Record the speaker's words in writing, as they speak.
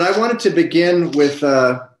I wanted to begin with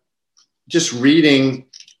just reading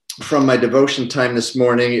from my devotion time this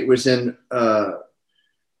morning. It was in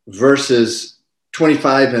verses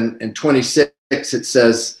 25 and 26. It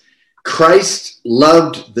says, Christ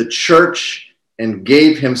loved the church and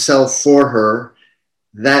gave himself for her,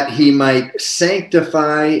 that he might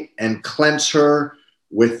sanctify and cleanse her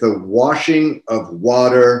with the washing of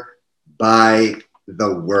water by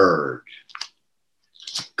the word.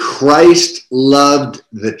 Christ loved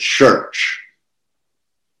the church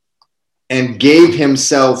and gave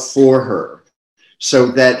himself for her so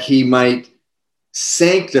that he might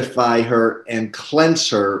sanctify her and cleanse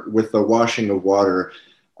her with the washing of water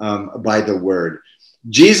by the word.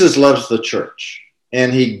 Jesus loves the church,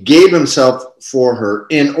 and he gave himself for her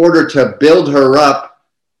in order to build her up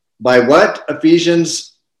by what?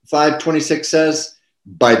 Ephesians 5:26 says,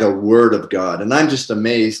 by the word of God. And I'm just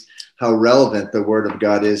amazed how relevant the word of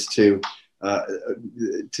God is to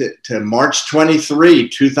March 23,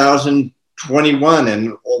 2021,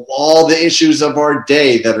 and all the issues of our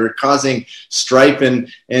day that are causing strife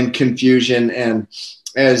and confusion. And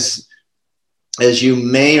as you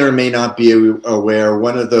may or may not be aware,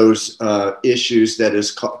 one of those issues that is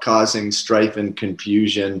causing strife and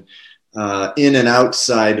confusion in and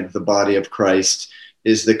outside of the body of Christ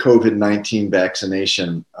is the COVID-19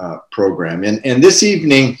 vaccination program. And this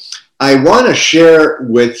evening, I want to share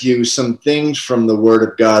with you some things from the Word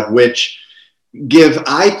of God which give,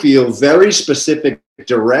 I feel, very specific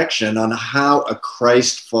direction on how a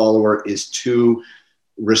Christ follower is to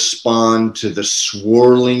respond to the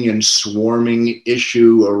swirling and swarming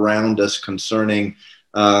issue around us concerning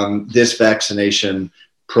this vaccination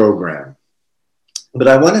program. But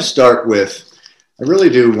I want to start with, I really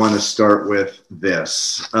do want to start with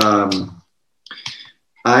this.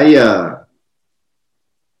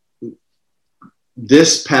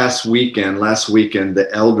 This past weekend, last weekend,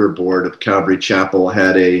 the elder board of Calvary Chapel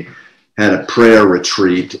had a prayer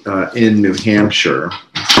retreat in New Hampshire,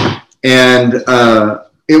 and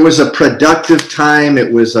it was a productive time.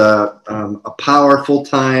 It was a powerful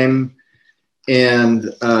time,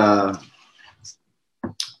 and but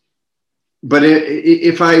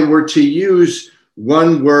if I were to use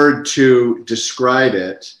one word to describe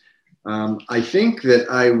it, I think that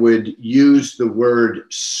I would use the word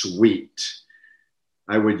sweet.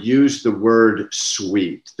 I would use the word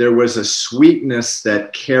sweet. There was a sweetness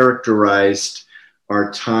that characterized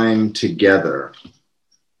our time together,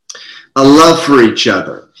 a love for each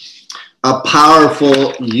other, a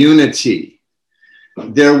powerful unity.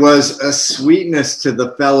 There was a sweetness to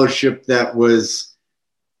the fellowship that was,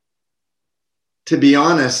 to be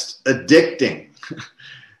honest, addicting.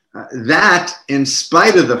 That, in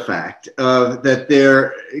spite of the fact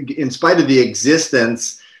in spite of the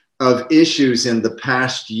existence of issues in the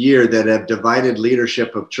past year that have divided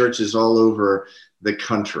leadership of churches all over the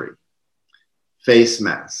country, face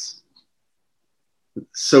masks,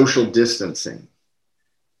 social distancing,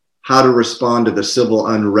 how to respond to the civil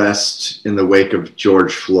unrest in the wake of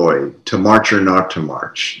George Floyd, to march or not to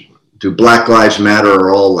march, do Black Lives Matter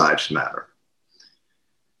or all lives matter,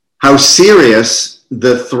 how serious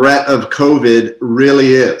the threat of COVID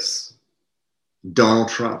really is. Donald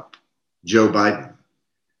Trump, Joe Biden.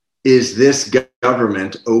 Is this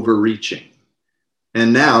government overreaching?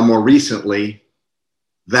 And now, more recently,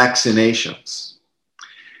 vaccinations.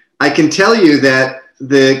 I can tell you that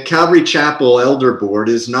the Calvary Chapel Elder Board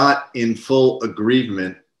is not in full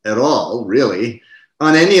agreement at all, really,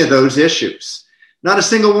 on any of those issues. Not a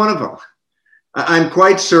single one of them. I'm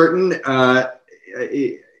quite certain that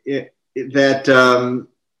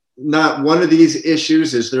not one of these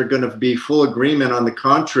issues is there going to be full agreement. On the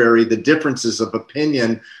contrary, the differences of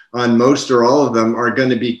opinion on most or all of them are going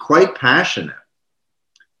to be quite passionate.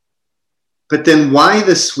 But then why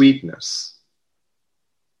the sweetness?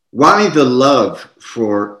 Why the love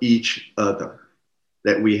for each other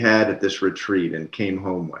that we had at this retreat and came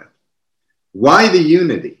home with? Why the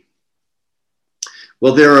unity?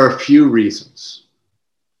 Well, there are a few reasons.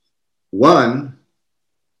 One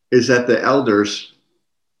is that the elders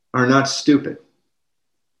are not stupid.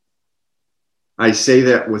 I say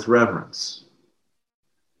that with reverence.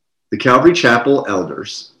 The Calvary Chapel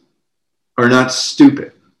elders are not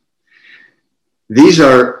stupid. These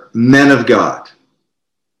are men of God.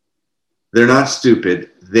 They're not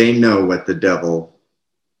stupid. They know what the devil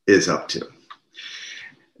is up to.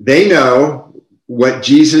 They know what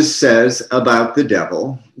Jesus says about the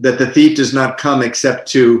devil, that the thief does not come except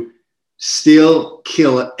to steal,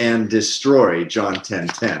 kill, and destroy, John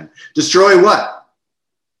 10:10. Destroy what?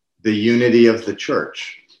 The unity of the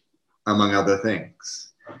church, among other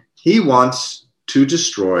things. He wants to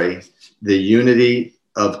destroy the unity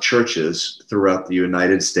of churches throughout the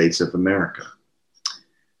United States of America.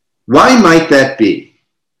 Why might that be?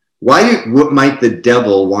 Why might the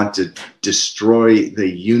devil want to destroy the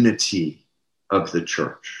unity of the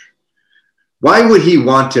church? Why would he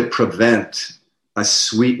want to prevent a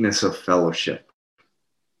sweetness of fellowship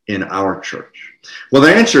in our church? Well,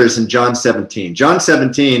 the answer is in John 17. John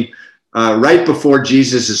 17, right before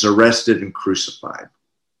Jesus is arrested and crucified.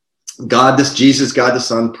 Jesus, God the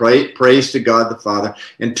Son, prays to God the Father.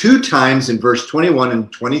 And 2 times in verse 21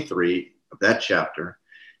 and 23 of that chapter,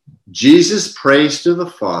 Jesus prays to the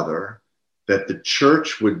Father that the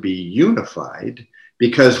church would be unified,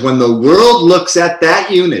 because when the world looks at that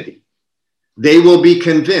unity, they will be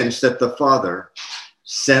convinced that the Father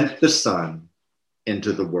sent the Son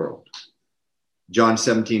into the world. John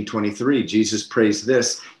 17:23, Jesus prays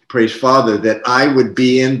this, prays, Father, that I would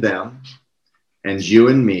be in them and you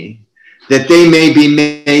in me, that they may be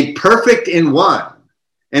made perfect in one,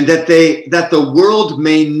 and that the world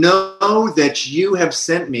may know that you have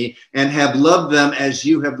sent me and have loved them as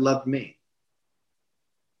you have loved me.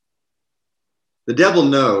 The devil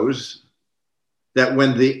knows that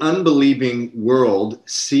when the unbelieving world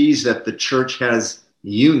sees that the church has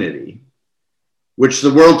unity, which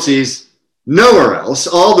the world sees nowhere else,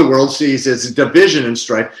 all the world sees is division and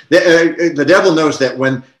strife. The devil knows that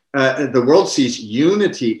when the world sees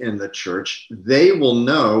unity in the church, they will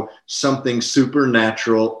know something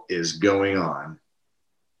supernatural is going on,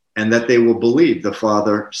 and that they will believe the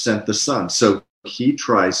Father sent the Son. So he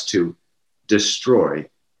tries to destroy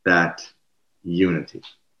that unity.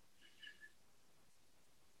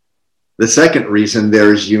 The second reason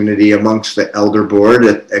there's unity amongst the elder board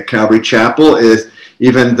at Calvary Chapel is,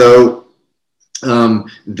 even though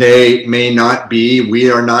they may not be,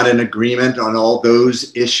 we are not in agreement on all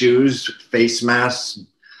those issues, face masks,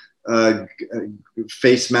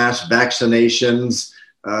 vaccinations,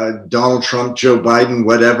 Donald Trump, Joe Biden,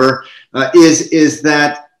 whatever, is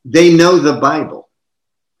that they know the Bible.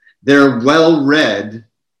 They're well read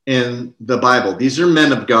in the Bible. These are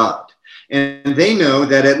men of God. And they know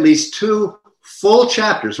that at least 2 full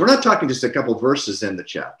chapters, we're not talking just a couple verses in the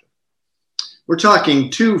chapter. We're talking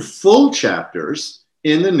 2 full chapters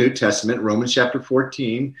in the New Testament, Romans chapter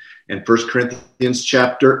 14 and 1 Corinthians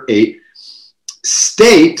chapter 8,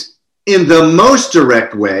 state in the most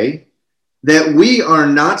direct way that we are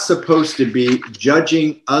not supposed to be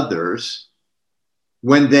judging others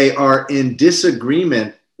when they are in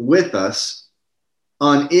disagreement with us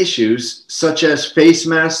on issues such as face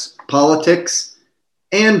masks, politics,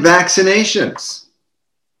 and vaccinations.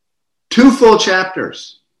 2 full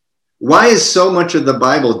chapters. Why is so much of the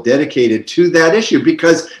Bible dedicated to that issue?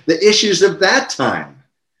 Because the issues of that time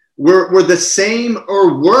were the same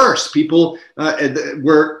or worse. People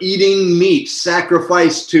were eating meat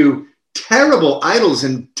sacrificed to terrible idols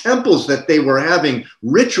in temples that they were having,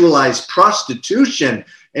 ritualized prostitution,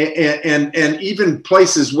 and even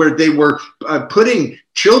places where they were putting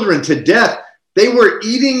children to death. They were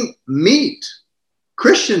eating meat.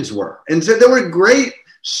 Christians were. And so there were great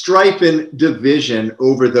strife and division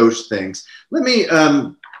over those things. Let me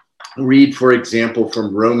read, for example,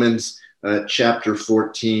 from Romans chapter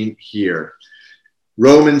 14 here.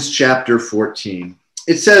 Romans chapter 14.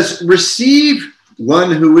 It says, receive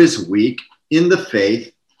one who is weak in the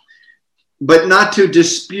faith, but not to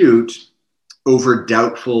dispute over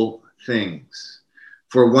doubtful things.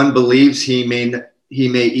 For one believes he may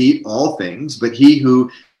eat all things, but he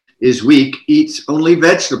who is weak eats only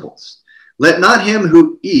vegetables. Let not him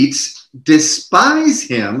who eats despise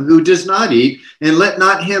him who does not eat, and let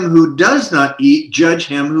not him who does not eat judge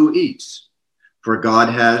him who eats, for God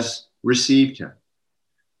has received him.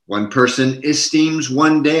 One person esteems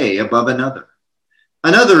one day above another.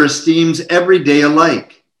 Another esteems every day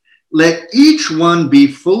alike. Let each one be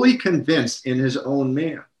fully convinced in his own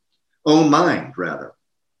mind.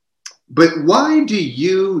 But why do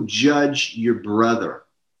you judge your brother?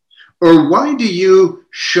 Or why do you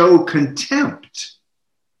show contempt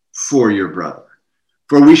for your brother?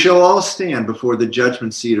 For we shall all stand before the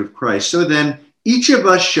judgment seat of Christ. So then each of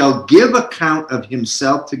us shall give account of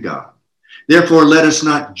himself to God. Therefore, let us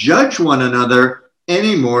not judge one another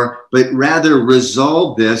anymore, but rather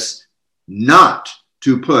resolve this, not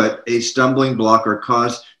to put a stumbling block or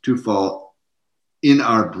cause to fall in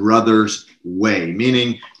our brother's way.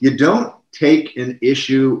 Meaning, you don't take an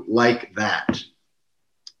issue like that,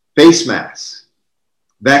 face masks,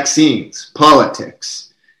 vaccines,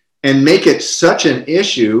 politics, and make it such an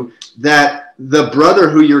issue that the brother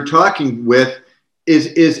who you're talking with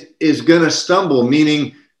is going to stumble,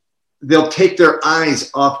 meaning they'll take their eyes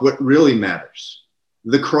off what really matters,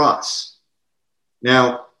 the cross.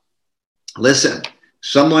 Now, listen,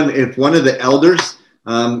 if one of the elders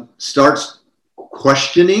starts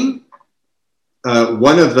questioning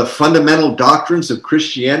one of the fundamental doctrines of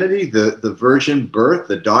Christianity, the virgin birth,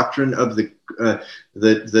 the doctrine of the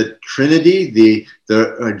Trinity, the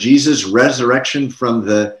Jesus resurrection from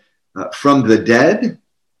the dead,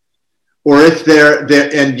 or if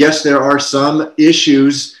and yes, there are some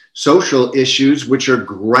issues, social issues, which are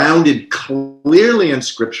grounded clearly in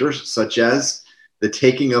Scripture, such as the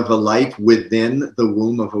taking of a life within the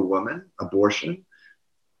womb of a woman, abortion,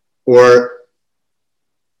 or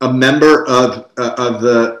a member of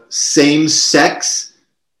the same sex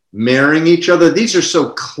marrying each other. These are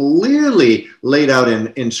so clearly laid out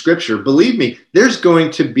in Scripture. Believe me, there's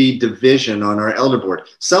going to be division on our elder board.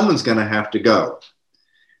 Someone's going to have to go.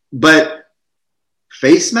 But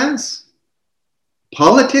face masks,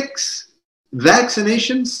 politics,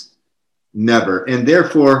 vaccinations, never. And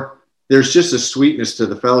therefore, there's just a sweetness to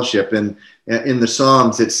the fellowship. And in the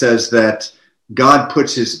Psalms, it says that God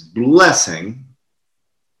puts his blessing,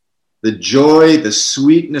 the joy, the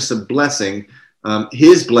sweetness of blessing,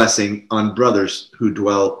 his blessing on brothers who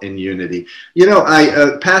dwell in unity. You know,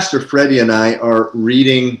 Pastor Freddie and I are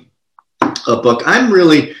reading a book. I'm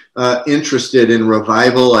really interested in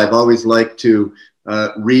revival. I've always liked to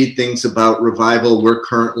read things about revival. We're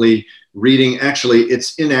currently reading, actually,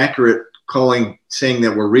 it's inaccurate saying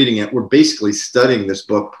that we're reading it. We're basically studying this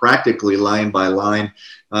book practically line by line.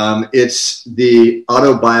 It's the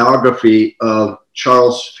autobiography of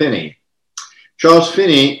Charles Finney. Charles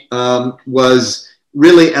Finney was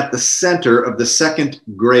really at the center of the Second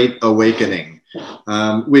Great Awakening,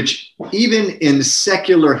 which even in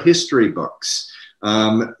secular history books,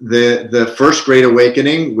 the First Great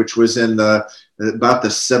Awakening, which was in about the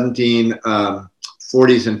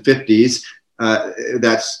 1740s and 50s,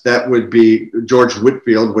 that would be George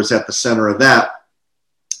Whitefield was at the center of that.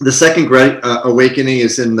 The Second Great Awakening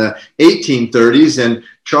is in the 1830s, and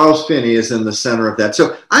Charles Finney is in the center of that.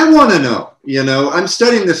 So I want to know, I'm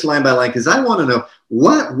studying this line by line because I want to know,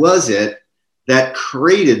 what was it that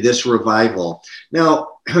created this revival?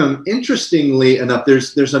 Now, interestingly enough,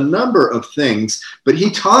 there's a number of things, but he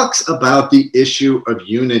talks about the issue of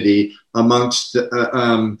unity amongst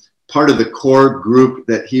part of the core group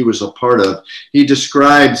that he was a part of. He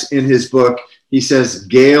describes in his book, he says,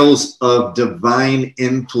 gales of divine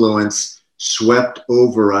influence swept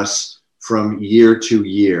over us from year to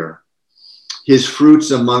year. His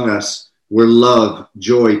fruits among us were love,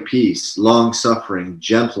 joy, peace, long-suffering,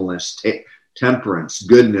 gentleness, temperance,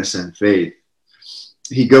 goodness, and faith.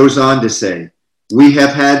 He goes on to say, we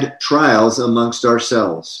have had trials amongst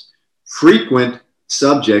ourselves, frequent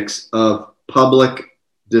subjects of public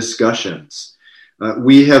discussions.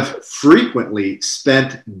 We have frequently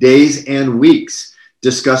spent days and weeks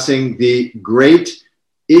discussing the great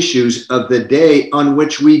issues of the day on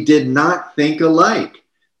which we did not think alike.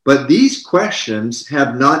 But these questions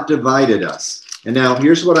have not divided us. And now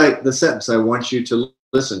here's the sentence I want you to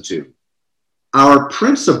listen to. Our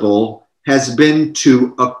principle has been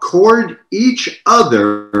to accord each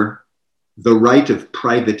other the right of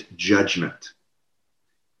private judgment.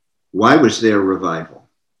 Why was there revival?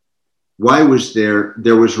 Why was there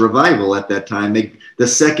was revival at that time, the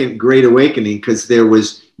Second Great Awakening, because there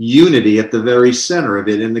was unity at the very center of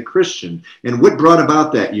it in the Christian. And what brought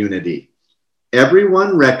about that unity?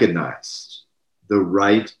 Everyone recognized the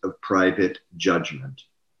right of private judgment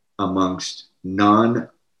amongst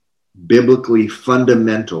non-biblically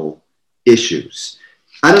fundamental issues.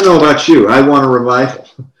 I don't know about you. I want a revival,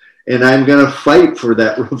 and I'm going to fight for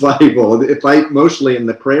that revival. I fight mostly in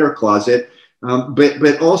the prayer closet.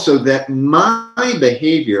 But also that my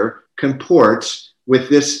behavior comports with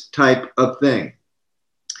this type of thing.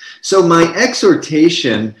 So my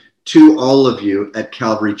exhortation to all of you at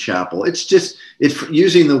Calvary Chapel, it's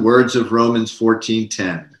using the words of Romans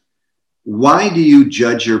 14:10. Why do you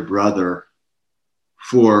judge your brother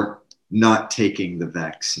for not taking the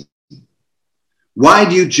vaccine? Why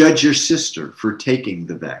do you judge your sister for taking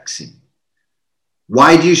the vaccine?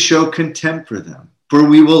 Why do you show contempt for them? For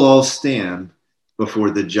we will all stand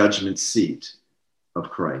before the judgment seat of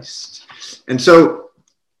Christ. And so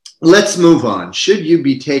let's move on. Should you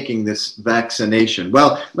be taking this vaccination?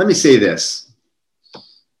 Well, let me say this.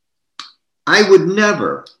 I would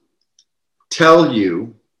never tell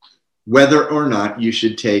you whether or not you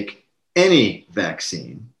should take any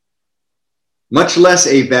vaccine, much less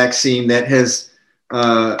a vaccine that has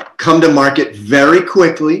come to market very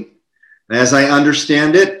quickly. As I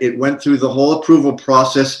understand it, it went through the whole approval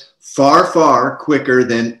process far, far quicker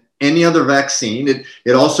than any other vaccine.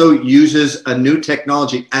 It also uses a new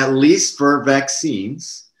technology, at least for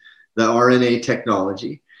vaccines, the RNA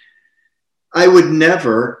technology. I would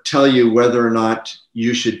never tell you whether or not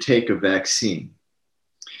you should take a vaccine.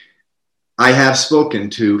 I have spoken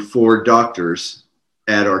to 4 doctors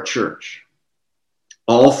at our church.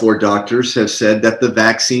 All 4 doctors have said that the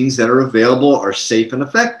vaccines that are available are safe and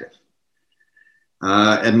effective.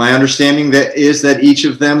 And my understanding is that each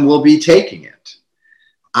of them will be taking it.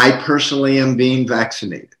 I personally am being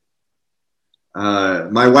vaccinated.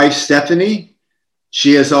 My wife, Stephanie,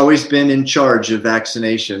 she has always been in charge of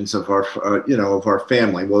vaccinations of our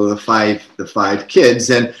family. Well, the five kids,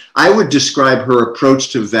 and I would describe her approach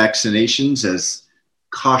to vaccinations as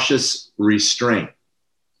cautious restraint.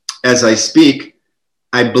 As I speak,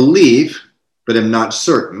 I believe, but am not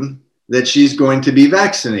certain, that she's going to be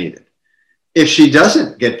vaccinated. If she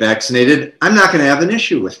doesn't get vaccinated, I'm not going to have an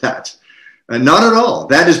issue with that. Not at all.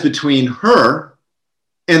 That is between her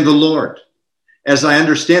and the Lord. As I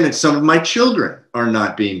understand it, some of my children are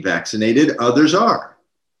not being vaccinated. Others are.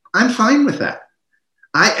 I'm fine with that.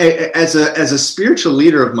 As a spiritual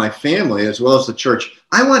leader of my family, as well as the church,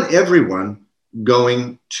 I want everyone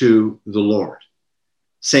going to the Lord.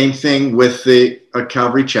 Same thing with the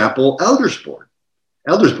Calvary Chapel Elders Board.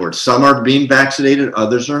 Some are being vaccinated,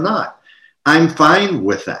 others are not. I'm fine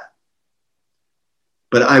with that.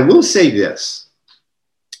 But I will say this.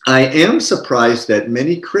 I am surprised that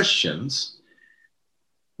many Christians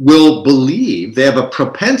will believe, they have a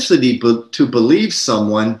propensity to believe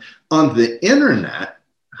someone on the internet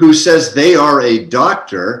who says they are a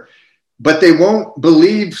doctor, but they won't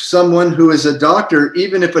believe someone who is a doctor,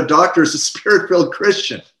 even if a doctor is a spirit-filled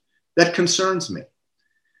Christian. That concerns me.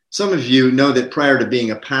 Some of you know that prior to being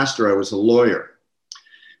a pastor, I was a lawyer.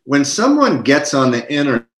 When someone gets on the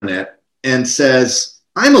internet and says,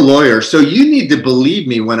 I'm a lawyer, so you need to believe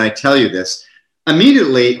me when I tell you this,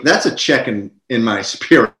 immediately, that's a check in my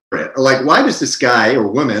spirit. Like, why does this guy or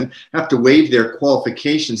woman have to wave their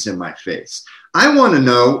qualifications in my face? I want to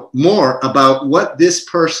know more about who this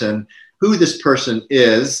person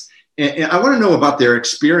is, and I want to know about their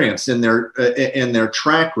experience and their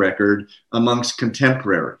track record amongst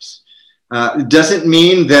contemporaries. Doesn't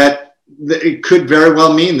mean that it could very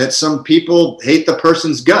well mean that some people hate the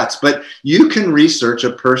person's guts, but you can research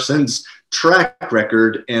a person's track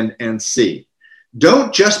record and see.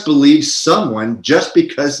 Don't just believe someone just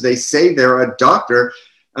because they say they're a doctor,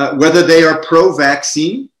 whether they are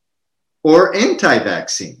pro-vaccine or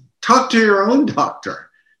anti-vaccine. Talk to your own doctor.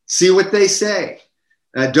 See what they say.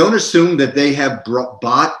 Don't assume that they have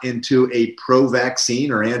bought into a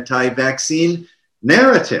pro-vaccine or anti-vaccine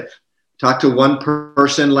narrative. Talked to one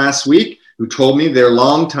person last week who told me their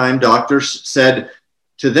longtime doctor said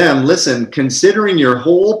to them, listen, considering your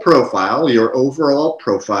whole profile, your overall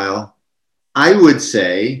profile, I would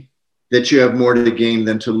say that you have more to gain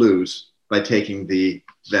than to lose by taking the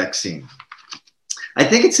vaccine. I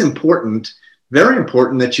think it's important, very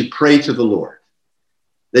important, that you pray to the Lord,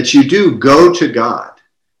 that you do go to God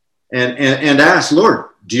and ask, Lord,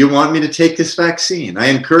 do you want me to take this vaccine? I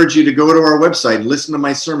encourage you to go to our website and listen to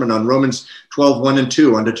my sermon on Romans 12:1 and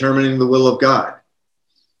 2 on determining the will of God.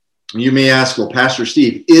 You may ask, well, Pastor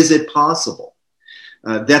Steve, is it possible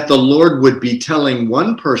that the Lord would be telling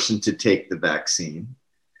one person to take the vaccine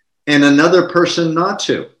and another person not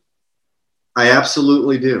to? I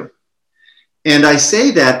absolutely do. And I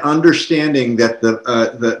say that understanding that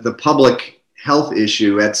the public health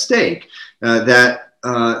issue at stake, that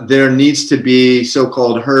there needs to be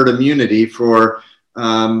so-called herd immunity for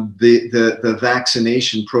the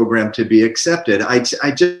vaccination program to be accepted.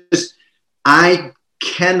 I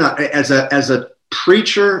cannot, as a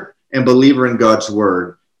preacher and believer in God's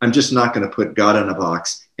word, I'm just not going to put God in a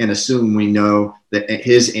box and assume we know that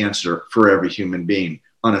his answer for every human being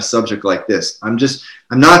on a subject like this. I'm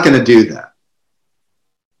not going to do that.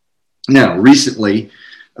 Now, recently,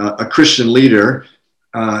 a Christian leader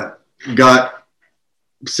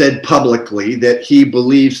said publicly that he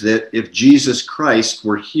believes that if Jesus Christ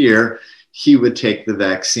were here, he would take the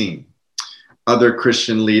vaccine. Other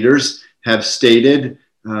Christian leaders have stated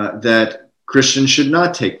that Christians should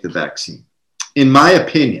not take the vaccine. In my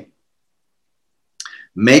opinion,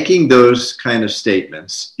 making those kind of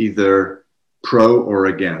statements, either pro or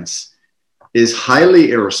against, is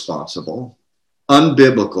highly irresponsible,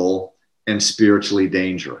 unbiblical, and spiritually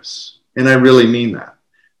dangerous. And I really mean that.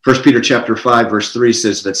 1 Peter chapter 5, verse 3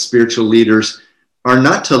 says that spiritual leaders are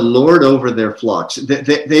not to lord over their flocks.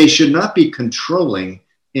 They should not be controlling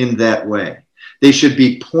in that way. They should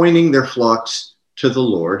be pointing their flocks to the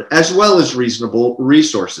Lord, as well as reasonable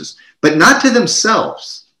resources, but not to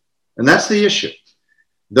themselves. And that's the issue.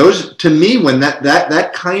 Those, to me, when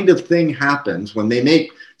that kind of thing happens, when they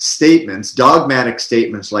make statements, dogmatic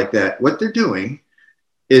statements like that, what they're doing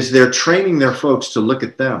is they're training their folks to look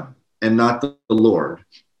at them and not the Lord,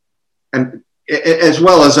 and as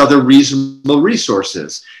well as other reasonable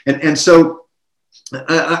resources. And so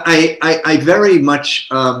I very much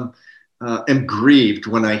am grieved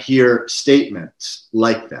when I hear statements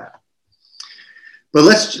like that. But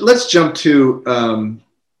let's jump to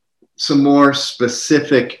some more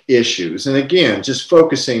specific issues. And again, just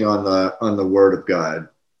focusing on the Word of God.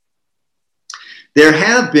 There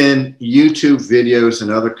have been YouTube videos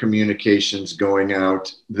and other communications going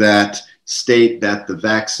out that state that the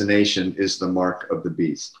vaccination is the mark of the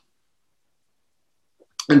beast.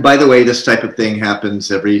 And by the way, this type of thing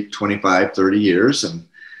happens every 25, 30 years.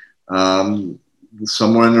 And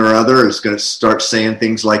someone or other is going to start saying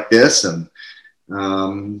things like this. And,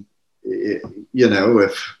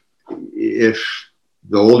 if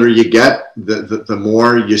the older you get, the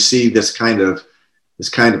more you see this kind of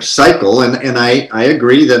cycle. And I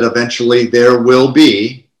agree that eventually there will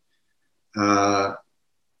be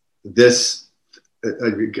this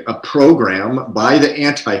a program by the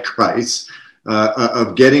Antichrist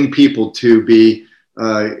of getting people to be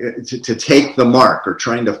to take the mark, or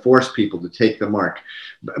trying to force people to take the mark.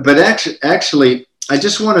 But actually, I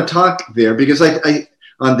just want to talk there because I think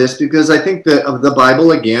that the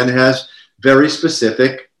Bible again has very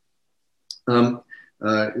specific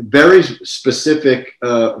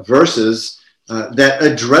verses that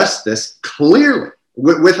address this clearly,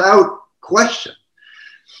 without question.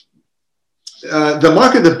 The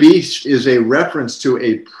mark of the beast is a reference to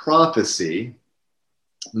a prophecy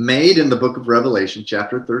made in the book of Revelation,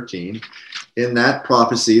 chapter 13. In that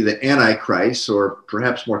prophecy, the Antichrist, or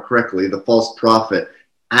perhaps more correctly, the false prophet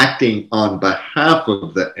acting on behalf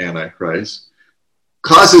of the Antichrist,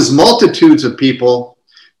 causes multitudes of people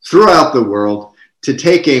throughout the world to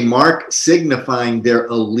take a mark signifying their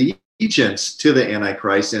allegiance to the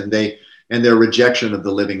Antichrist and their rejection of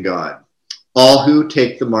the living God. All who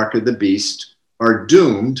take the mark of the beast are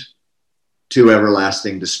doomed to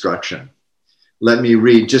everlasting destruction. Let me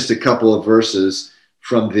read just a couple of verses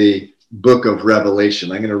from the book of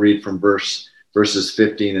Revelation. I'm going to read from verses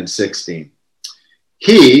 15 and 16.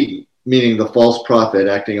 He, meaning the false prophet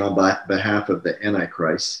acting on behalf of the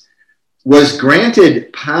Antichrist, was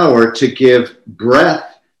granted power to give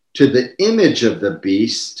breath to the image of the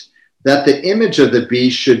beast, that the image of the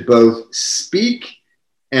beast should both speak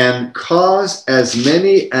and cause as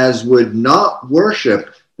many as would not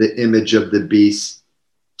worship the image of the beast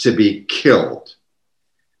to be killed.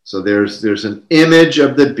 So there's an image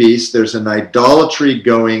of the beast. There's an idolatry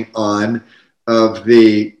going on of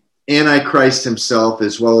the Antichrist himself,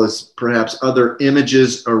 as well as perhaps other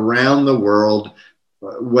images around the world,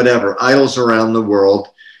 idols around the world.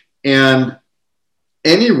 And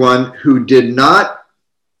anyone who did not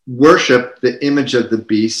worship the image of the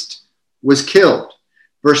beast was killed.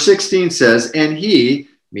 Verse 16 says, and he,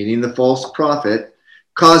 meaning the false prophet,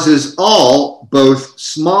 causes all, both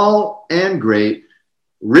small and great,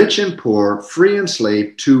 rich and poor, free and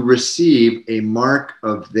slave, to receive a mark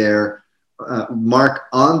of their mark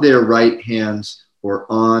on their right hands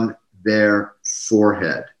or on their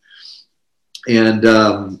forehead. And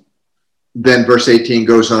then verse 18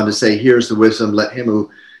 goes on to say, here's the wisdom, let him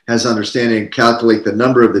who has understanding calculate the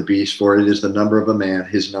number of the beast, for it is the number of a man.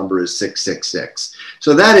 His number is 666.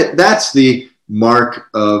 So that's the mark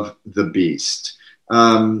of the beast.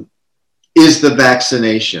 Is the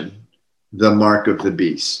vaccination the mark of the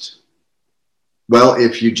beast? Well,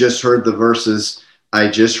 if you just heard the verses I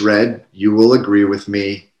just read, you will agree with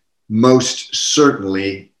me, most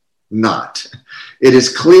certainly not. It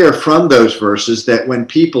is clear from those verses that when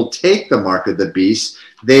people take the mark of the beast,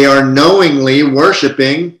 they are knowingly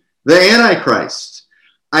worshiping the Antichrist.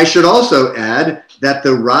 I should also add that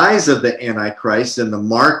the rise of the Antichrist and the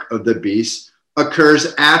mark of the beast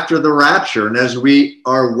occurs after the rapture. And as we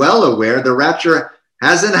are well aware, the rapture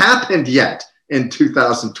hasn't happened yet in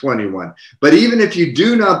 2021. But even if you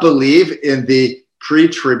do not believe in the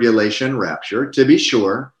pre-tribulation rapture, to be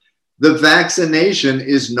sure, the vaccination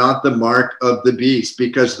is not the mark of the beast,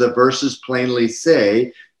 because the verses plainly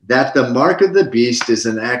say that the mark of the beast is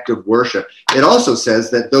an act of worship. It also says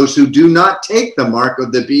that those who do not take the mark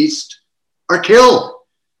of the beast are killed.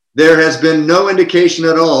 There has been no indication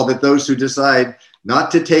at all that those who decide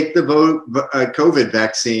not to take the COVID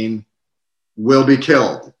vaccine will be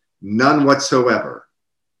killed. None whatsoever.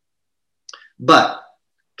 But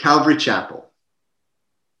Calvary Chapel,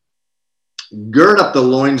 gird up the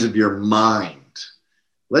loins of your mind.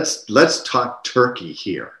 Let's talk turkey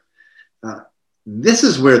here. This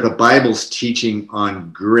is where the Bible's teaching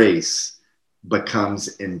on grace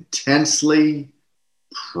becomes intensely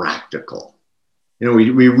practical.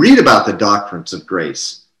 We read about the doctrines of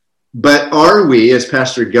grace, but are we, as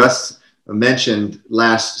Pastor Gus mentioned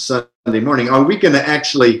last Sunday morning, are we going to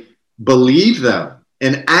actually believe them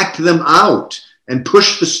and act them out and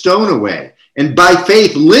push the stone away and by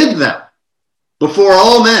faith live them before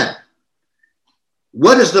all men?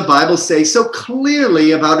 What does the Bible say so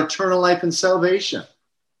clearly about eternal life and salvation?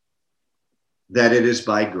 That it is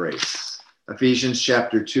by grace. Ephesians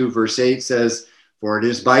chapter 2, verse 8 says, "For it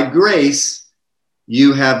is by grace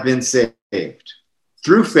you have been saved,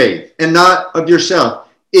 through faith, and not of yourself.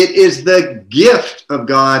 It is the gift of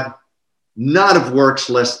God, not of works,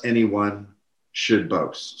 lest anyone should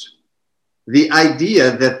boast." The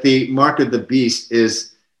idea that the mark of the beast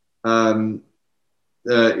is the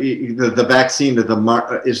vaccine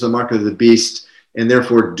that is the mark of the beast, and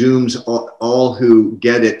therefore dooms all who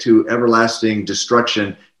get it to everlasting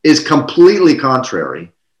destruction, is completely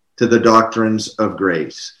contrary to the doctrines of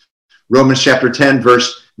grace. Romans chapter 10,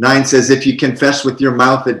 verse 9 says, "If you confess with your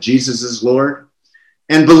mouth that Jesus is Lord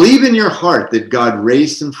and believe in your heart that God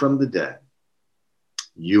raised him from the dead,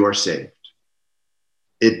 you are saved."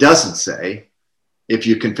 It doesn't say, if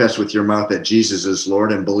you confess with your mouth that Jesus is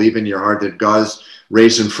Lord and believe in your heart that God's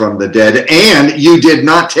raised him from the dead and you did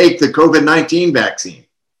not take the COVID-19 vaccine,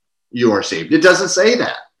 you are saved. It doesn't say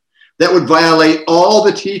that. That would violate all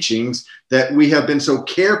the teachings that we have been so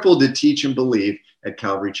careful to teach and believe at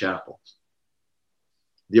Calvary Chapel.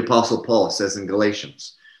 The Apostle Paul says in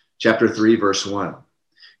Galatians chapter 3, verse 1,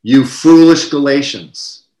 "You foolish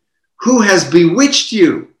Galatians, who has bewitched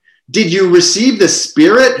you? Did you receive the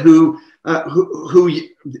Spirit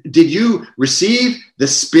did you receive the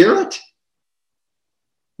Spirit?"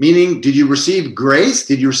 Meaning, did you receive grace?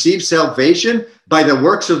 Did you receive salvation by the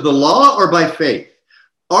works of the law or by faith?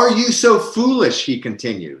 "Are you so foolish," he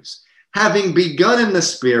continues, "having begun in the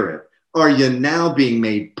Spirit, are you now being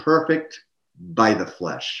made perfect by the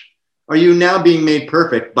flesh?" Are you now being made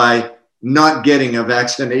perfect by not getting a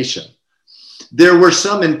vaccination? There were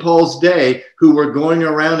some in Paul's day who were going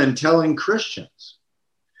around and telling Christians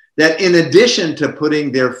that in addition to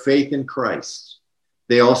putting their faith in Christ,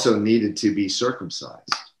 they also needed to be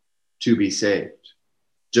circumcised to be saved.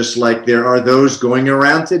 Just like there are those going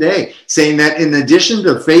around today saying that in addition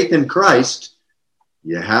to faith in Christ,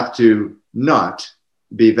 you have to not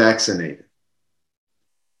be vaccinated.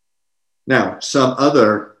 Now, some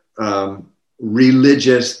other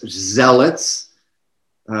religious zealots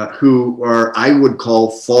who are, I would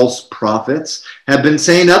call, false prophets, have been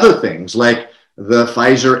saying other things like the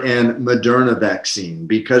Pfizer and Moderna vaccine,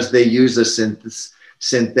 because they use a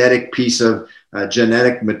synthetic piece of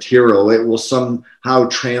genetic material. It will somehow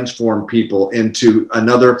transform people into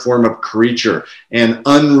another form of creature and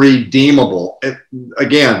unredeemable.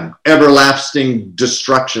 Again, everlasting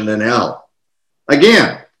destruction in hell.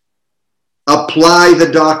 Again, apply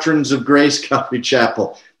the doctrines of grace, Calvary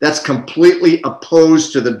Chapel. That's completely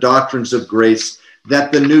opposed to the doctrines of grace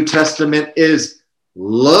that the New Testament is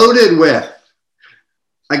loaded with.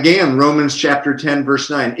 Again, Romans chapter 10, verse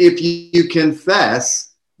 9. "If you confess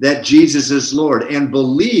that Jesus is Lord and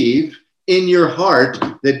believe in your heart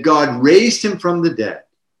that God raised him from the dead,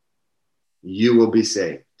 you will be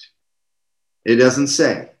saved." It doesn't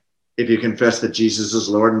say, if you confess that Jesus is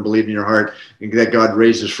Lord and believe in your heart that God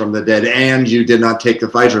raises from the dead and you did not take the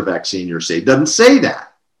Pfizer vaccine, you're saved. It doesn't say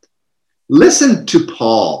that. Listen to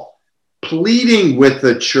Paul pleading with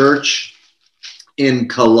the church in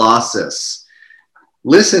Colossus.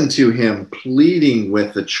 Listen to him pleading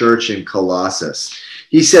with the church in Colossus.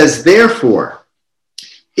 He says, "Therefore,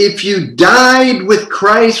 if you died with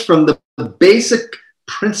Christ from the basic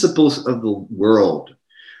principles of the world,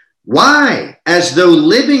 why, as though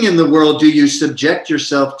living in the world, do you subject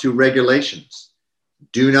yourself to regulations?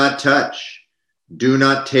 Do not touch, do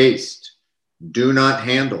not taste, do not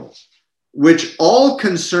handle, which all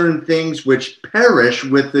concern things which perish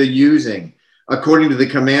with the using, according to the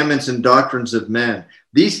commandments and doctrines of men.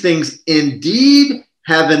 These things indeed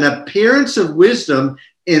have an appearance of wisdom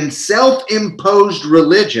in self-imposed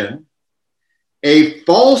religion, a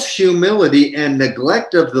false humility and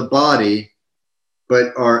neglect of the body,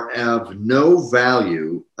 but are of no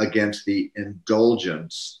value against the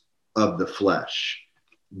indulgence of the flesh."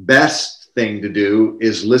 Best thing to do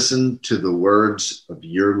is listen to the words of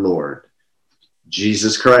your Lord,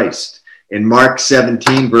 Jesus Christ. In Mark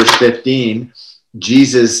 17, verse 15,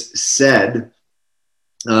 Jesus said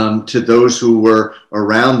to those who were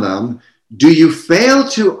around them, "Do you fail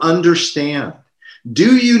to understand?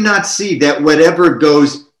 Do you not see that whatever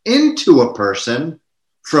goes into a person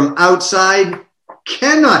from outside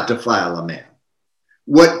cannot defile a man?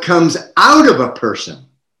 What comes out of a person,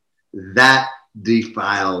 that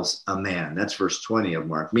defiles a man. That's verse 20 of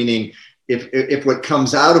Mark, meaning if what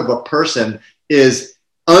comes out of a person is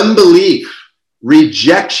unbelief,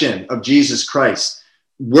 rejection of Jesus Christ,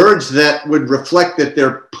 words that would reflect that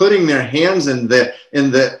they're putting their hands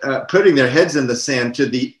putting their heads in the sand to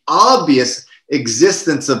the obvious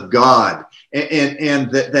existence of God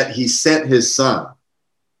and that he sent his son,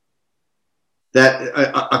 that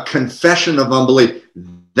a confession of unbelief,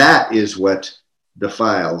 that is what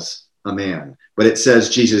defiles a man. But it says,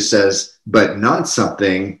 Jesus says, but not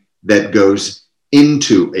something that goes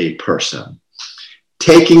into a person.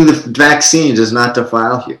 Taking the vaccine does not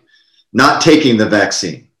defile you. Not taking the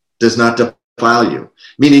vaccine does not defile you,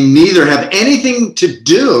 meaning neither have anything to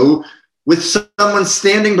do with someone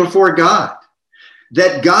standing before God.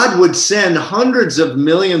 That God would send hundreds of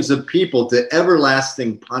millions of people to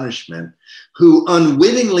everlasting punishment who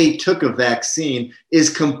unwittingly took a vaccine is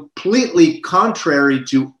completely contrary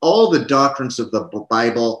to all the doctrines of the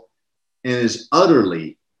Bible and is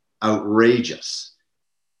utterly outrageous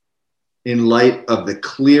in light of the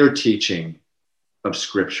clear teaching of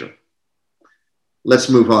Scripture. Let's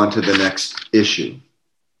move on to the next issue.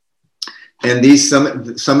 And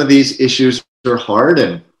some of these issues are hard,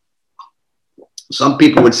 and some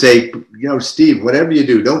people would say, Steve, whatever you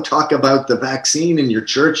do, don't talk about the vaccine in your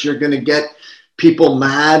church. You're going to get people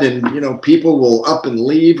mad, and people will up and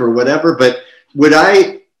leave or whatever. But would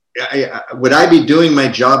I be doing my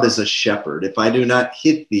job as a shepherd if I do not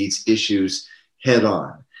hit these issues head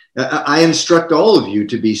on? I instruct all of you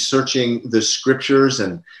to be searching the Scriptures,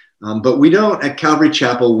 but we don't, at Calvary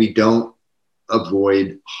Chapel, we don't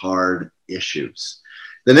avoid hard issues.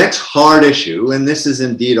 The next hard issue, and this is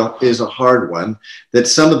indeed a hard one, that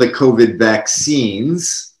some of the COVID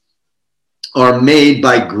vaccines are made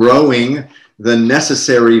by growing the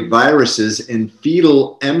necessary viruses in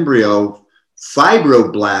fetal embryo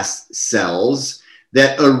fibroblast cells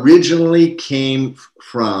that originally came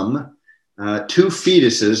from two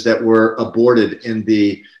fetuses that were aborted in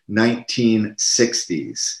the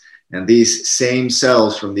 1960s. And these same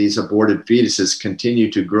cells from these aborted fetuses continue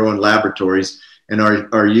to grow in laboratories and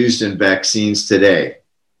are used in vaccines today.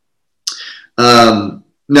 Now,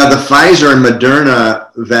 the Pfizer and Moderna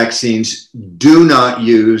vaccines do not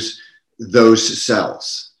use those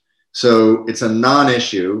cells. So it's a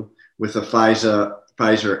non-issue with the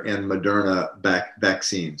Pfizer and Moderna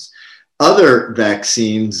vaccines. Other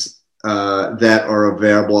vaccines that are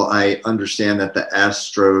available, I understand that the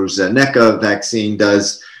AstraZeneca vaccine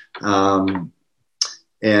does, and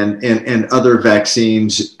other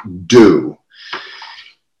vaccines do.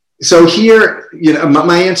 So here,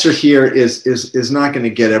 my answer here is not going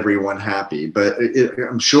to get everyone happy, but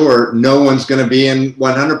I'm sure no one's going to be in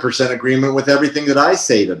 100% agreement with everything that I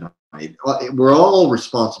say tonight. We're all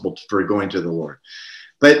responsible for going to the Lord.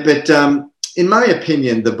 But in my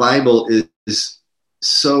opinion, the Bible is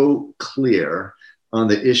so clear on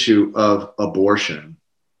the issue of abortion.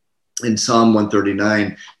 In Psalm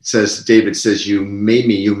 139, David says, you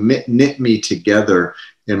knit me together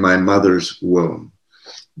in my mother's womb.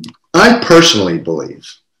 I personally believe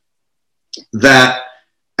that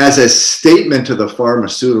as a statement to the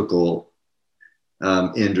pharmaceutical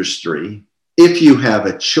industry, if you have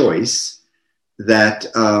a choice, that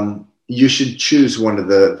you should choose one of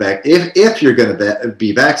the if you're going to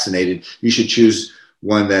be vaccinated, you should choose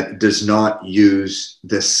one that does not use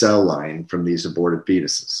this cell line from these aborted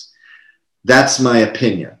fetuses. That's my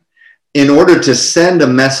opinion. In order to send a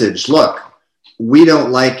message, look, we don't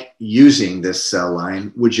like using this cell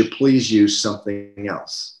line. Would you please use something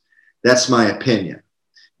else? That's my opinion.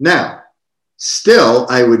 Now, still,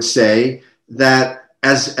 I would say that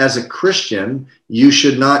as a Christian, you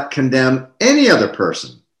should not condemn any other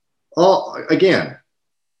person. Again,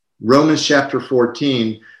 Romans chapter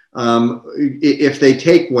 14, if they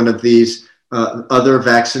take one of these other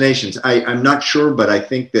vaccinations, I'm not sure, but I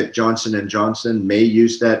think that Johnson & Johnson may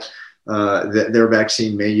use that. Their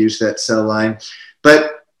vaccine may use that cell line,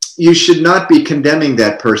 but you should not be condemning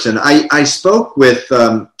that person. I spoke with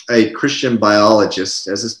a Christian biologist,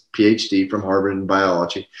 as a PhD from Harvard in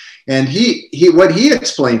biology, and what he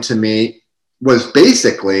explained to me was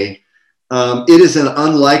basically it is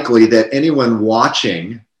unlikely that anyone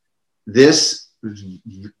watching this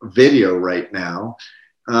video right now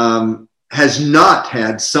has not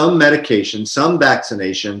had some medication, some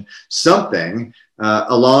vaccination, something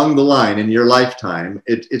along the line in your lifetime.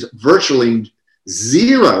 It's virtually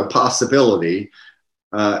zero possibility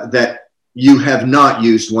that you have not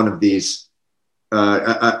used one of these,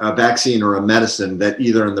 a vaccine or a medicine that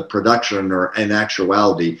either in the production or in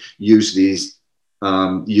actuality use these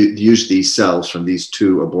use these cells from these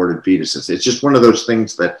 2 aborted fetuses. It's just one of those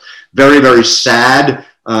things that very, very sad,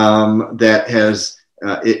 that has,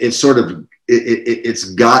 it's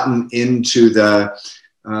gotten into the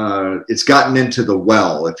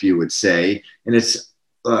well, if you would say, and it's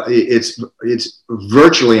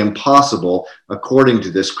virtually impossible, according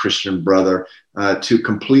to this Christian brother, to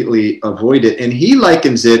completely avoid it. And he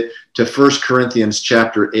likens it to 1 Corinthians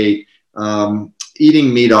chapter 8,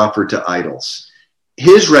 eating meat offered to idols.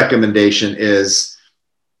 His recommendation is,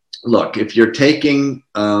 look, if you're taking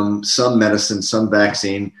some medicine, some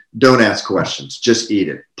vaccine, don't ask questions, just eat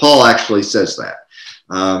it. Paul actually says that.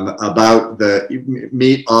 About the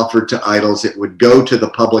meat offered to idols, it would go to the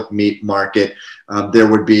public meat market. There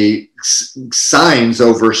would be signs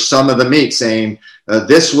over some of the meat saying,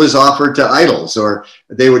 this was offered to idols, or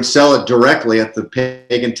they would sell it directly at the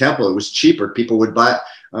pagan temple. It was cheaper. People would buy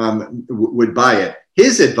it.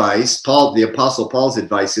 His advice, the Apostle Paul's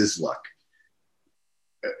advice is, look,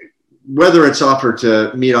 whether it's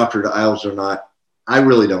meat offered to idols or not, I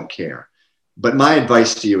really don't care. But my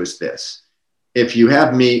advice to you is this. If you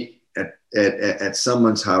have meat at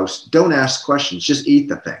someone's house, don't ask questions. Just eat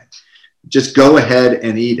the thing. Just go ahead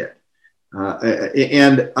and eat it. I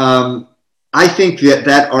think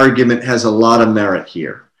that argument has a lot of merit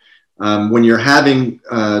here. When you're having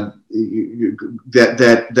that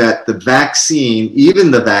the vaccine, even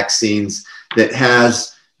the vaccines that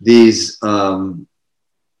has these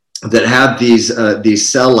these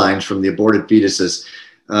cell lines from the aborted fetuses,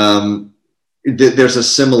 there's a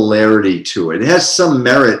similarity to it. It has some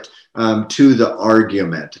merit to the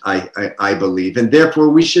argument, I believe, and therefore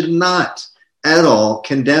we should not at all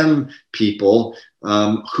condemn people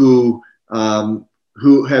who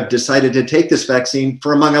have decided to take this vaccine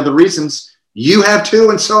for, among other reasons. You have too,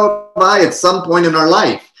 and so have I at some point in our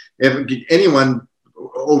life. If anyone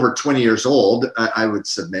over 20 years old, I would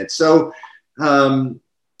submit. So, but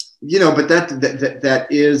that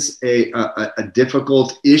is a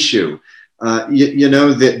difficult issue.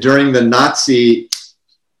 That during the Nazi,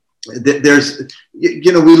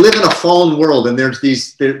 we live in a fallen world, and there's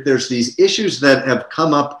these issues that have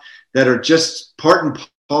come up that are just part and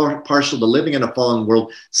parcel to living in a fallen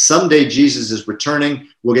world. Someday Jesus is returning.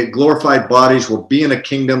 We'll get glorified bodies. We'll be in a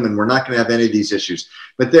kingdom, and we're not going to have any of these issues.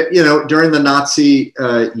 But during the Nazi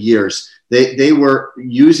years, they were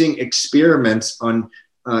using experiments on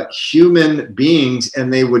human beings,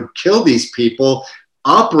 and they would kill these people,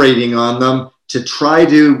 operating on them to try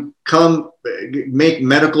to make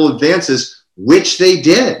medical advances, which they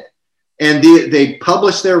did. And they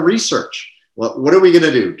published their research. Well, what are we going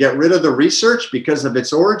to do? Get rid of the research because of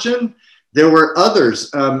its origin? There were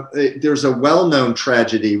others. There's a well-known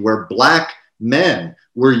tragedy where Black men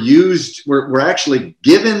were actually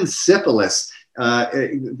given syphilis.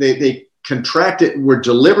 They contracted, were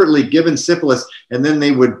deliberately given syphilis, and then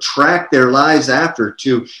they would track their lives after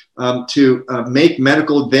to make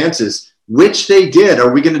medical advances, which they did.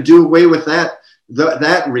 Are we going to do away with that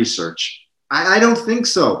research? I don't think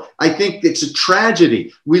so. I think it's a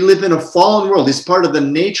tragedy. We live in a fallen world. It's part of the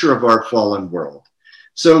nature of our fallen world.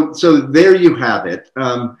 So there you have it.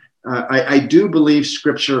 I do believe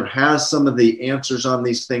Scripture has some of the answers on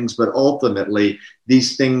these things, but ultimately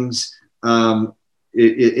these things,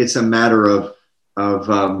 it's a matter of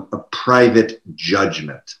a private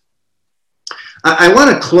judgment. I want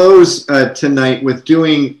to close tonight with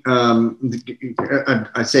doing,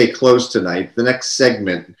 I say close tonight, the next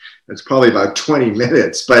segment, it's probably about 20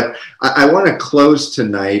 minutes, but I want to close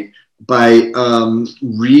tonight by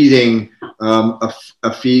reading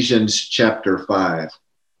Ephesians chapter 5.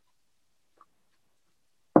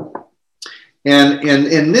 And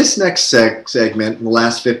in this next segment, in the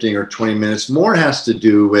last 15 or 20 minutes, more has to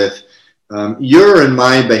do with your and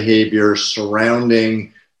my behavior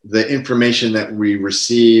surrounding the information that we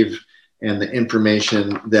receive and the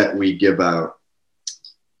information that we give out.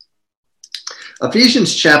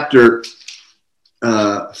 Ephesians chapter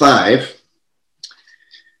 5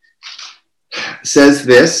 says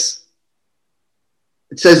this.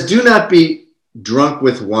 It says, "Do not be drunk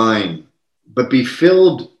with wine, but be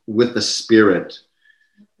filled with the Spirit."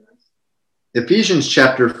 Ephesians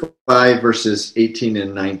chapter 5, verses 18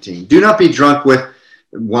 and 19. "Do not be drunk with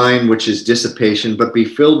wine, which is dissipation, but be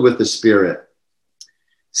filled with the Spirit,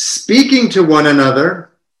 speaking to one another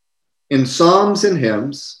in psalms and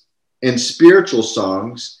hymns and spiritual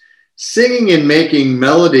songs, singing and making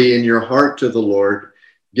melody in your heart to the Lord,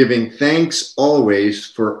 giving thanks always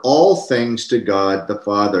for all things to God the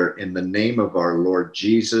Father in the name of our Lord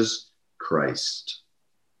Jesus Christ."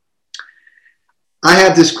 I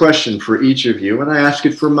have this question for each of you, and I ask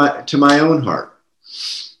it to my own heart.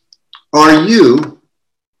 Are you,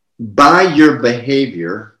 by your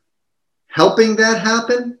behavior, helping that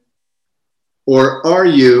happen? Or are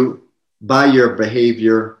you, by your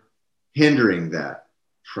behavior, hindering that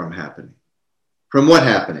from happening? From what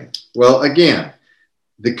happening? Well, again,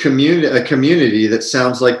 a community that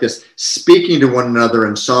sounds like this, speaking to one another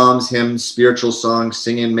in psalms, hymns, spiritual songs,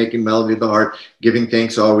 singing, making melody of the heart, giving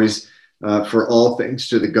thanks always for all things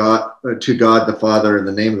to God the Father in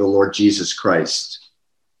the name of the Lord Jesus Christ.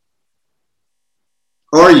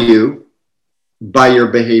 Are you, by your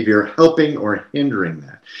behavior, helping or hindering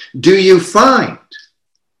that? Do you find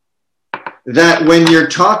that when you're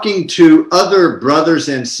talking to other brothers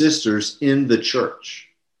and sisters in the church,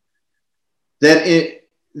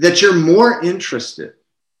 that you're more interested,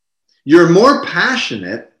 you're more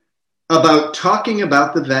passionate about talking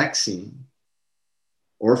about the vaccine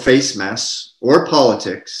or face masks or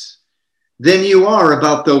politics than you are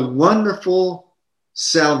about the wonderful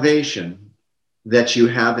salvation that you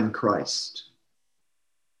have in Christ?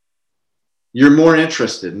 You're more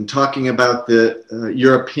interested in talking about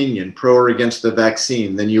your opinion, pro or against the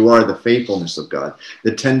vaccine, than you are the faithfulness of God,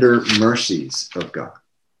 the tender mercies of God.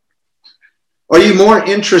 Are you more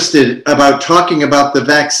interested about talking about the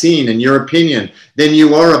vaccine and your opinion than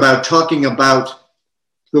you are about talking about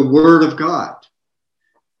the Word of God?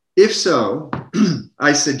 If so,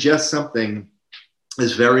 I suggest something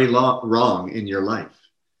is very wrong in your life.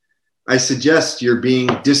 I suggest you're being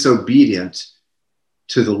disobedient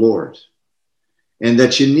to the Lord and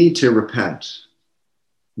that you need to repent.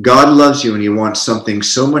 God loves you and he wants something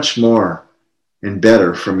so much more and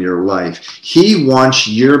better from your life. He wants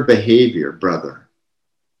your behavior, brother.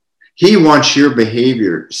 He wants your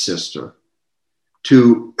behavior, sister,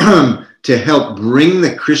 to help bring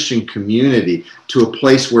the Christian community to a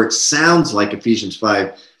place where it sounds like Ephesians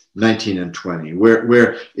 5:19 and 20,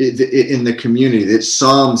 where in the community, it's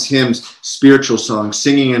psalms, hymns, spiritual songs,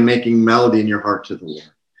 singing and making melody in your heart to the Lord.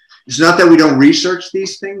 It's not that we don't research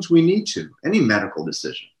these things. We need to. Any medical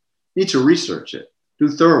decision, you need to research it, do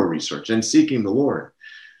thorough research and seeking the Lord.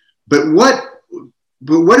 But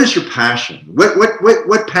what is your passion?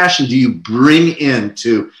 What passion do you bring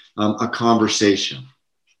into a conversation?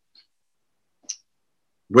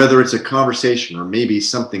 Whether it's a conversation or maybe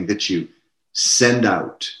something that you send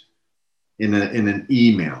out in an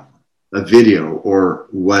email, a video, or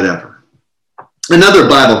whatever. Another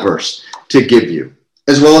Bible verse to give you,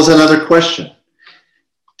 as well as another question.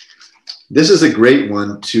 This is a great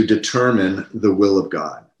one to determine the will of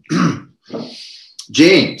God.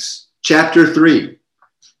 James chapter 3,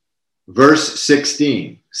 verse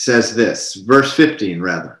 16 says this, verse 15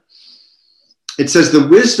 rather. It says, the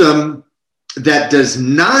wisdom that does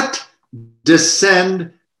not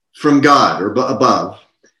descend from God or above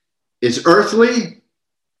is earthly,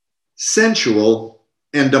 sensual,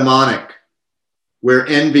 and demonic, where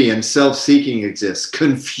envy and self-seeking exists,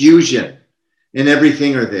 confusion and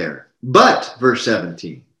everything are there. But, verse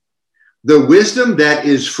 17, the wisdom that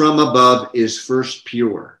is from above is first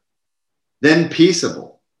pure, then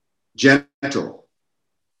peaceable, gentle,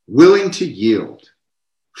 willing to yield,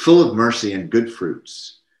 full of mercy and good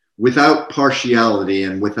fruits, without partiality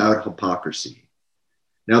and without hypocrisy.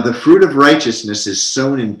 Now the fruit of righteousness is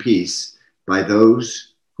sown in peace by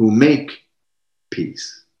those who make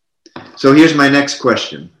peace. So here's my next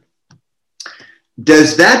question.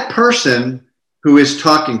 Does that person who is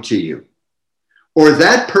talking to you, or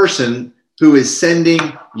that person who is sending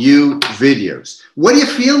you videos, what do you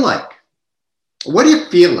feel like? What do you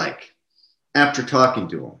feel like after talking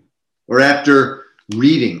to them, or after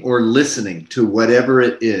reading or listening to whatever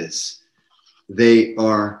it is they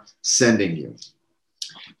are sending you?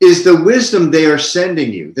 Is the wisdom they are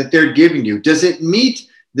sending you, that they're giving you, does it meet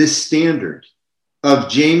the standard of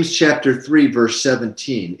James chapter 3, verse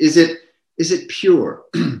 17? Is it pure?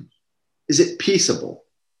 Is it peaceable?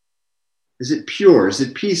 Is it pure? Is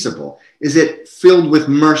it peaceable? Is it filled with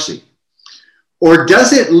mercy? Or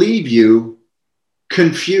does it leave you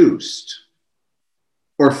confused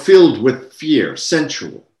or filled with fear,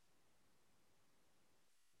 sensual?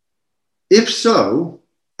 If so,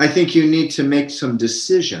 I think you need to make some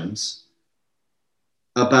decisions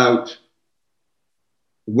about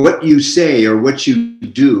what you say or what you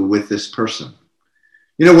do with this person.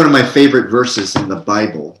 You know, one of my favorite verses in the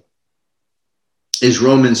Bible is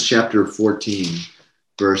Romans chapter 14,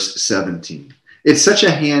 verse 17. It's such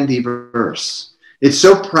a handy verse. It's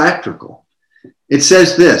so practical. It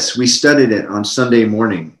says this, we studied it on Sunday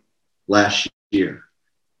morning last year.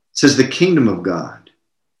 It says, the kingdom of God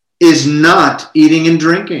is not eating and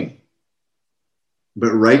drinking,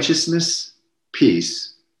 but righteousness,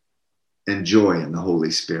 peace, and joy in the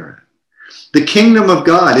Holy Spirit. The kingdom of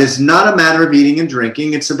God is not a matter of eating and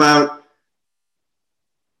drinking. It's about,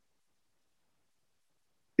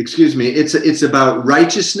 it's about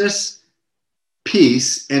righteousness,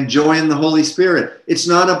 peace, and joy in the Holy Spirit.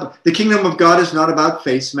 The kingdom of God is not about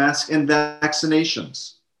face masks and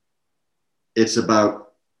vaccinations. It's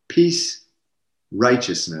about peace,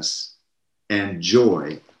 righteousness, and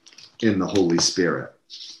joy in the Holy Spirit.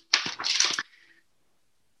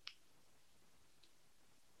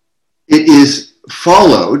 It is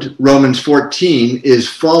followed, Romans 14 is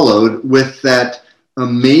followed with that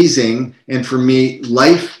amazing and for me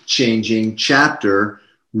life-changing chapter,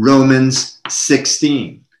 Romans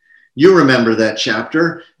 16. You remember that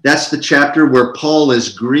chapter. That's the chapter where Paul is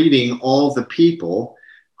greeting all the people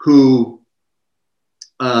who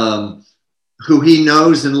he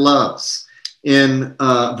knows and loves. In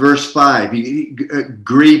verse 5,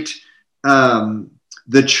 greet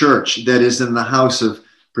the church that is in the house of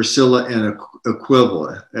Priscilla and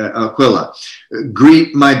Aquila.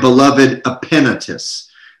 Greet my beloved Epaenetus.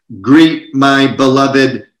 Greet my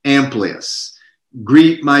beloved Amplias.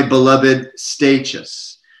 Greet my beloved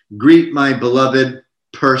Stachys. Greet my beloved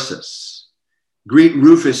Persis. Greet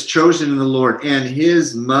Rufus, chosen in the Lord, and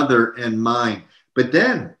his mother and mine. But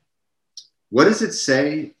then, what does it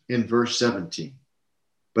say in verse 17?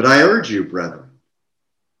 But I urge you, brethren,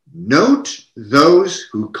 note those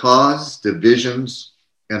who cause divisions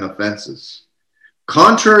and offenses,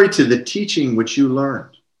 contrary to the teaching which you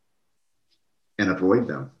learned, and avoid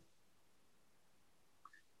them.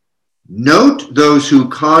 Note those who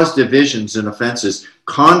cause divisions and offenses,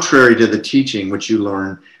 contrary to the teaching which you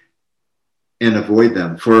learn, and avoid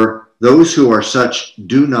them. For those who are such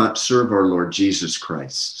do not serve our Lord Jesus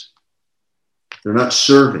Christ. They're not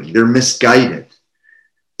serving. They're misguided.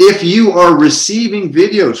 If you are receiving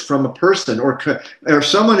videos from a person or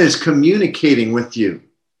someone is communicating with you,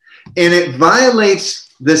 and it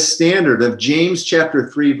violates the standard of James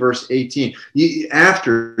chapter 3, verse 18,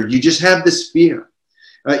 you just have this fear.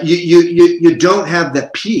 You don't have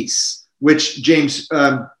the peace, which James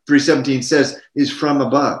 3:17 says is from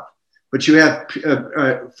above. But you have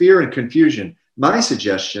fear and confusion. My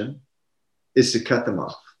suggestion is to cut them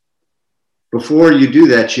off. Before you do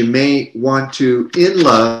that, you may want to, in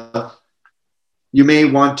love,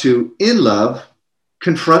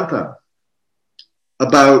 confront them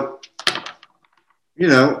about,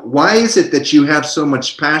 why is it that you have so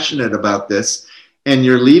much passionate about this and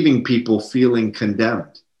you're leaving people feeling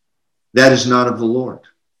condemned? That is not of the Lord.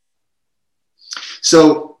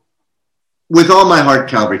 So, with all my heart,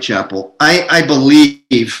 Calvary Chapel, I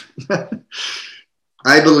believe,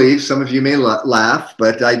 I believe, some of you may laugh,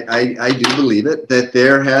 but I do believe it, that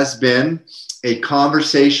there has been a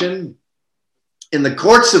conversation in the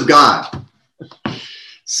courts of God,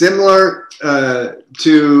 similar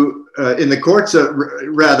to, in the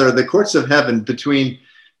courts of heaven between,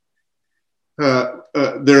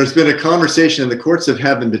 there's been a conversation in the courts of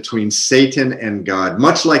heaven between Satan and God,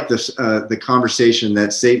 much like the conversation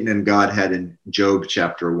that Satan and God had in Job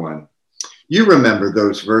chapter 1. You remember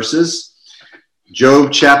those verses.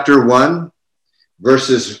 Job chapter 1,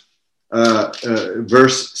 verse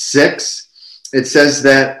 6, it says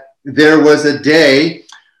that there was a day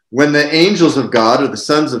when the angels of God, or the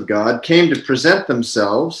sons of God, came to present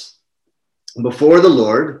themselves before the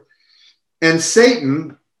Lord, and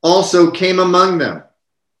Satan also came among them.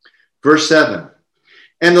 Verse 7,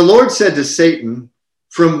 and the Lord said to Satan,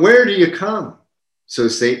 from where do you come? So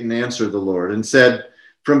Satan answered the Lord and said,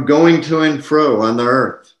 from going to and fro on the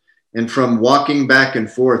earth, and from walking back and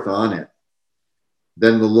forth on it.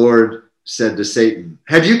 Then the Lord said to Satan,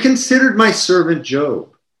 have you considered my servant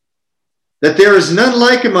Job, that there is none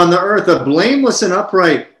like him on the earth, a blameless and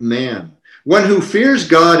upright man, one who fears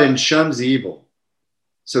God and shuns evil?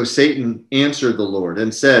 So Satan answered the Lord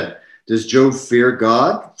and said, does Job fear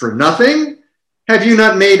God for nothing? Have you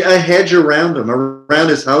not made a hedge around him, around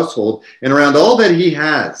his household, and around all that he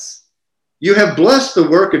has? You have blessed the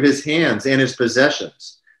work of his hands and his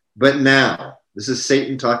possessions. But now, this is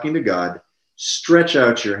Satan talking to God, stretch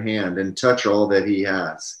out your hand and touch all that he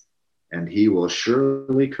has, and he will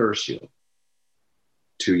surely curse you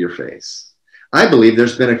to your face. I believe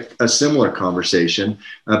there's been a similar conversation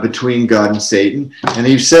between God and Satan, and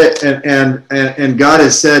he said, and God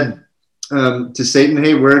has said to Satan,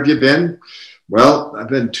 hey, where have you been? Well, I've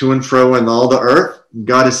been to and fro in all the earth.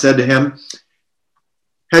 God has said to him,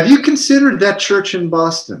 have you considered that church in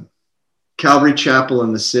Boston? Calvary Chapel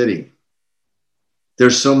in the city.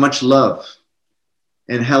 There's so much love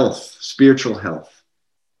and health, spiritual health,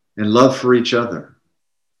 and love for each other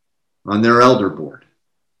on their elder board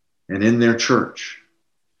and in their church.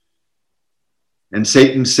 And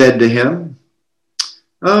Satan said to him,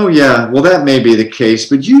 "Oh yeah, well that may be the case,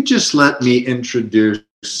 but you just let me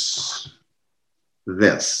introduce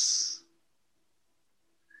this.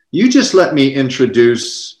 You just let me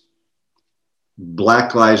introduce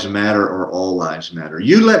Black Lives Matter or All Lives Matter.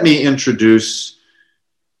 You let me introduce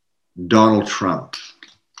Donald Trump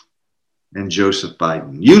and Joseph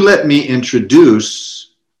Biden. You let me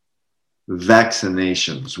introduce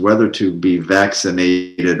vaccinations, whether to be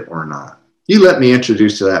vaccinated or not. You let me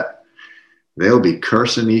introduce that. They'll be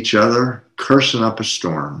cursing each other, cursing up a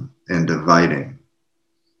storm, and dividing."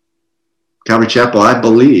 Calvary Chapel, I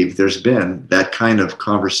believe there's been that kind of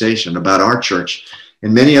conversation about our church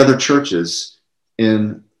and many other churches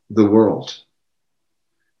in the world.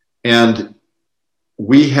 And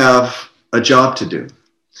we have a job to do,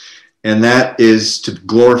 and that is to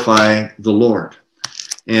glorify the Lord.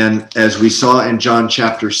 And as we saw in John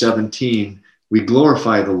chapter 17, we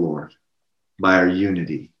glorify the Lord by our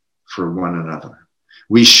unity for one another.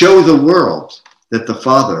 We show the world that the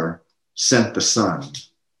Father sent the Son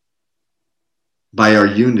by our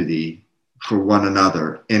unity for one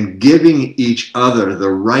another and giving each other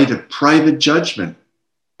the right of private judgment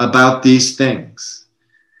about these things.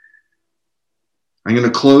 I'm going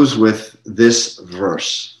to close with this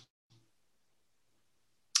verse.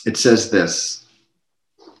 It says this: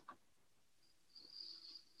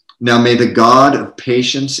 "Now may the God of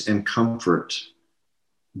patience and comfort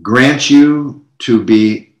grant you to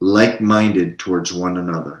be like-minded towards one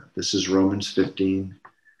another." This is Romans 15.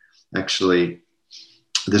 Actually,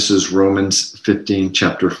 this is Romans 15,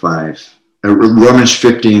 chapter 5. Romans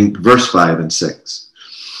 15, verse 5 and 6.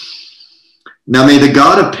 "Now may the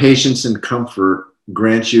God of patience and comfort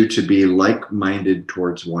grant you to be like-minded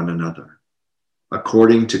towards one another,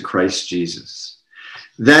 according to Christ Jesus,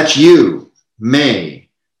 that you may,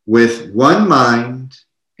 with one mind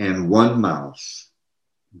and one mouth,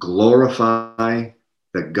 glorify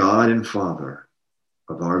the God and Father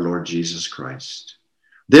of our Lord Jesus Christ.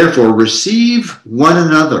 Therefore, receive one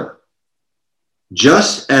another,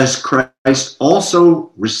 just as Christ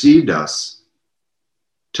also received us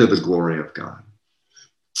to the glory of God."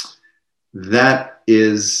 That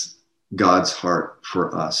is God's heart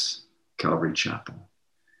for us, Calvary Chapel.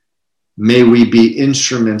 May we be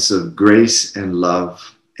instruments of grace and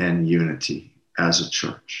love and unity as a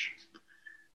church.